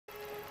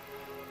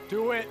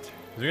Do it.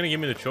 Is he gonna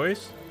give me the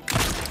choice?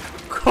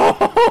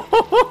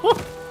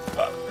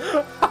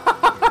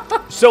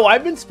 So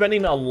I've been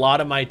spending a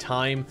lot of my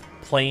time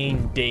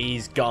playing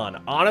Days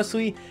Gone.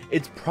 Honestly,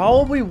 it's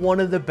probably one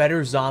of the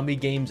better zombie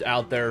games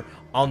out there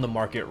on the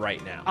market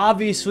right now.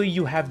 Obviously,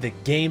 you have the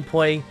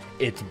gameplay.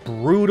 It's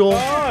brutal.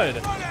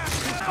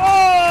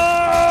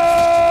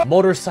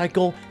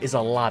 Motorcycle is a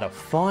lot of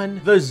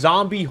fun. The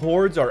zombie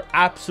hordes are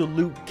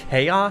absolute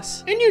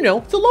chaos. And you know,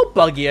 it's a little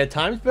buggy at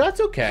times, but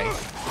that's okay.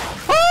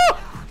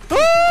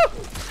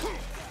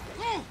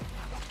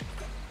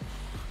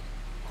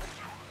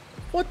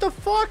 What the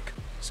fuck?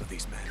 So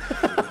these men.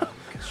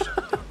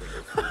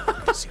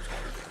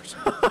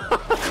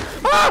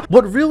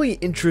 What really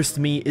interests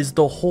me is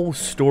the whole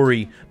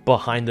story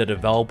behind the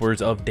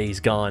developers of Days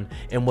Gone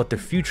and what the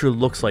future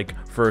looks like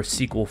for a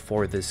sequel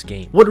for this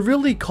game. What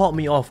really caught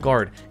me off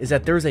guard is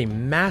that there's a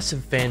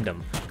massive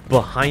fandom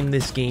behind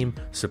this game,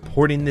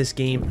 supporting this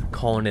game,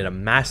 calling it a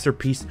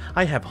masterpiece.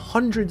 I have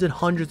hundreds and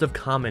hundreds of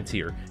comments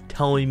here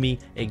telling me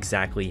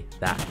exactly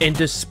that. And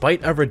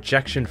despite a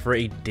rejection for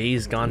a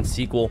Days Gone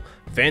sequel,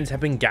 fans have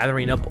been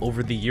gathering up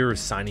over the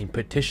years, signing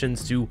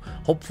petitions to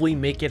hopefully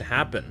make it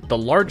happen. The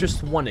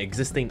largest one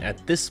existing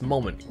at this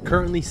moment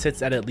currently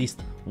sits at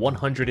least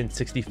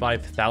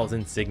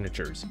 165,000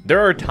 signatures. There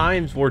are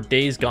times where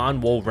Days Gone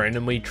will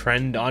randomly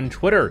trend on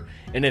Twitter,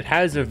 and it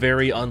has a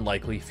very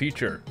unlikely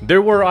future.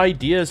 There were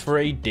ideas for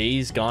a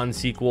Days Gone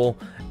sequel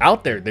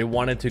out there. They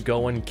wanted to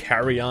go and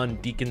carry on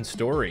Deacon's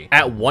story.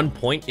 At one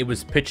point, it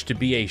was pitched to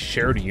be a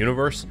shared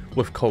universe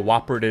with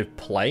cooperative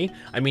play.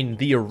 I mean,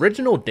 the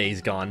original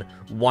Days Gone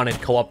wanted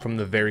co-op from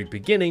the very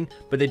beginning,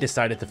 but they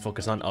decided to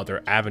focus on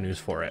other avenues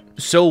for it.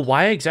 So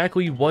why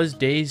exactly was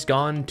Days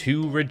Gone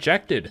 2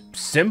 rejected?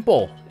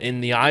 Simple.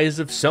 In the eyes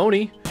of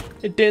Sony,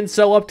 it didn't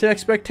sell up to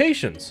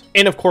expectations.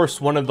 And of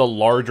course, one of the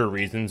larger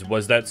reasons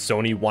was that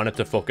Sony wanted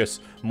to focus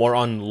more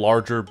on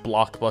larger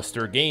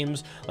blockbuster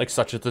games, like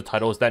such as the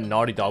titles that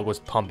Naughty Dog was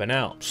pumping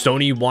out.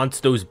 Sony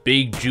wants those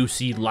big,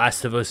 juicy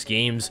Last of Us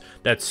games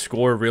that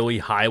score really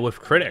high with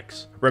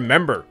critics.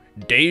 Remember,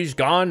 Days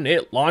Gone,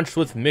 it launched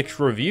with mixed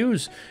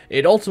reviews.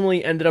 It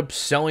ultimately ended up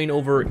selling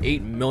over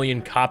 8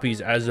 million copies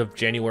as of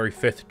January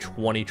 5th,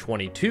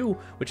 2022,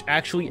 which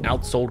actually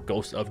outsold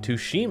Ghost of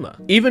Tsushima.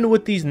 Even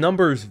with these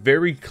numbers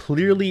very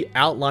clearly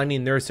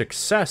outlining their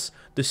success,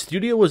 the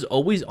studio was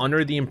always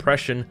under the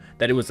impression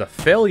that it was a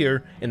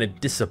failure and a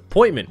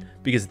disappointment,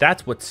 because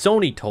that's what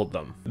Sony told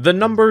them. The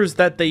numbers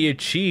that they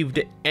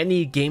achieved,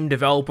 any game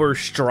developer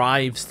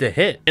strives to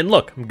hit. And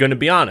look, I'm gonna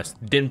be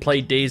honest, didn't play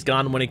Days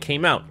Gone when it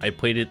came out. I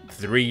played it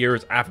 3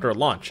 years after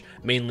launch.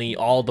 Mainly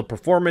all the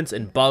performance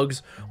and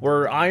bugs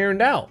were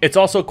ironed out. It's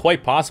also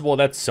quite possible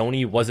that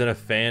Sony wasn't a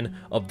fan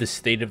of the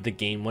state of the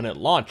game when it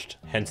launched,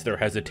 hence their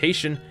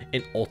hesitation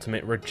and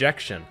ultimate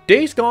rejection.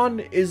 Days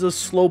Gone is a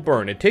slow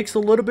burn. It takes a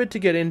little bit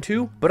to get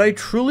into, but I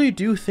truly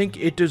do think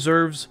it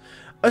deserves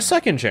a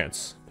second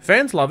chance.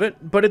 Fans love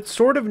it, but it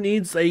sort of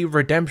needs a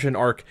redemption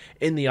arc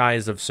in the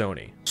eyes of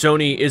Sony.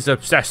 Sony is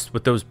obsessed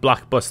with those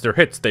blockbuster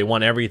hits. They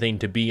want everything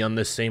to be on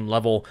the same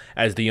level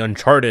as the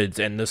Uncharted's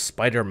and the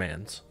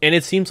Spider-Mans. And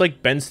it seems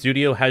like Ben's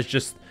studio has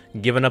just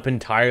given up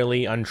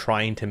entirely on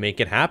trying to make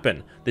it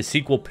happen. The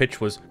sequel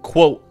pitch was,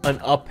 quote, an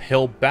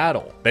uphill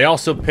battle. They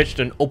also pitched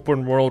an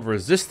open world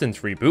Resistance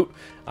reboot.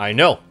 I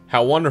know,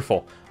 how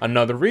wonderful.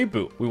 Another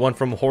reboot. We went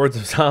from hordes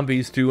of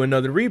zombies to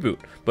another reboot,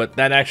 but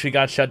that actually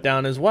got shut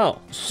down as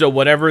well. So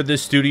whatever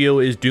this studio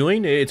is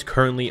doing, it's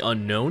currently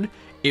unknown.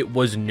 It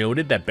was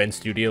noted that Ben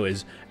Studio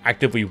is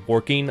actively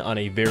working on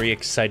a very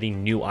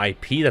exciting new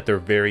IP that they're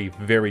very,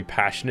 very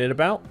passionate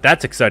about.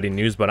 That's exciting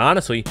news, but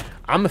honestly,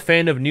 I'm a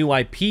fan of new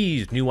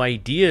IPs, new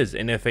ideas,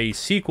 and if a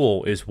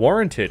sequel is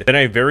warranted, then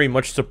I very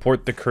much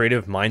support the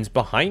creative minds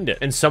behind it.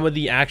 And some of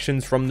the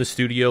actions from the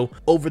studio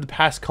over the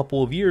past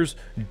couple of years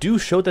do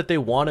show that they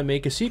want to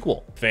make a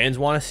sequel. Fans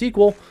want a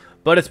sequel,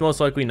 but it's most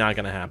likely not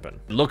going to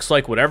happen. It looks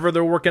like whatever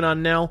they're working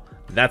on now,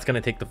 that's going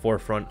to take the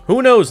forefront.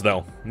 Who knows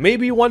though?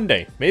 Maybe one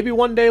day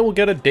we'll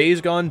get a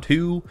Days Gone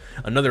 2,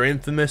 another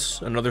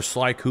Infamous, another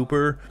Sly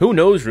Cooper. Who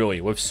knows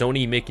really? With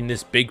Sony making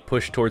this big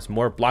push towards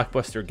more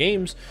blockbuster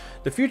games,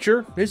 the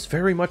future is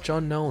very much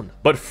unknown.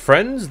 But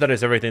friends, that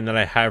is everything that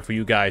I have for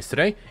you guys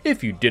today.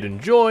 If you did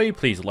enjoy,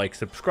 please like,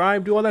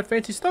 subscribe, do all that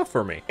fancy stuff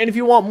for me. And if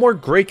you want more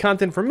great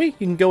content from me,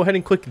 you can go ahead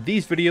and click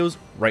these videos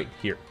right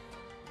here.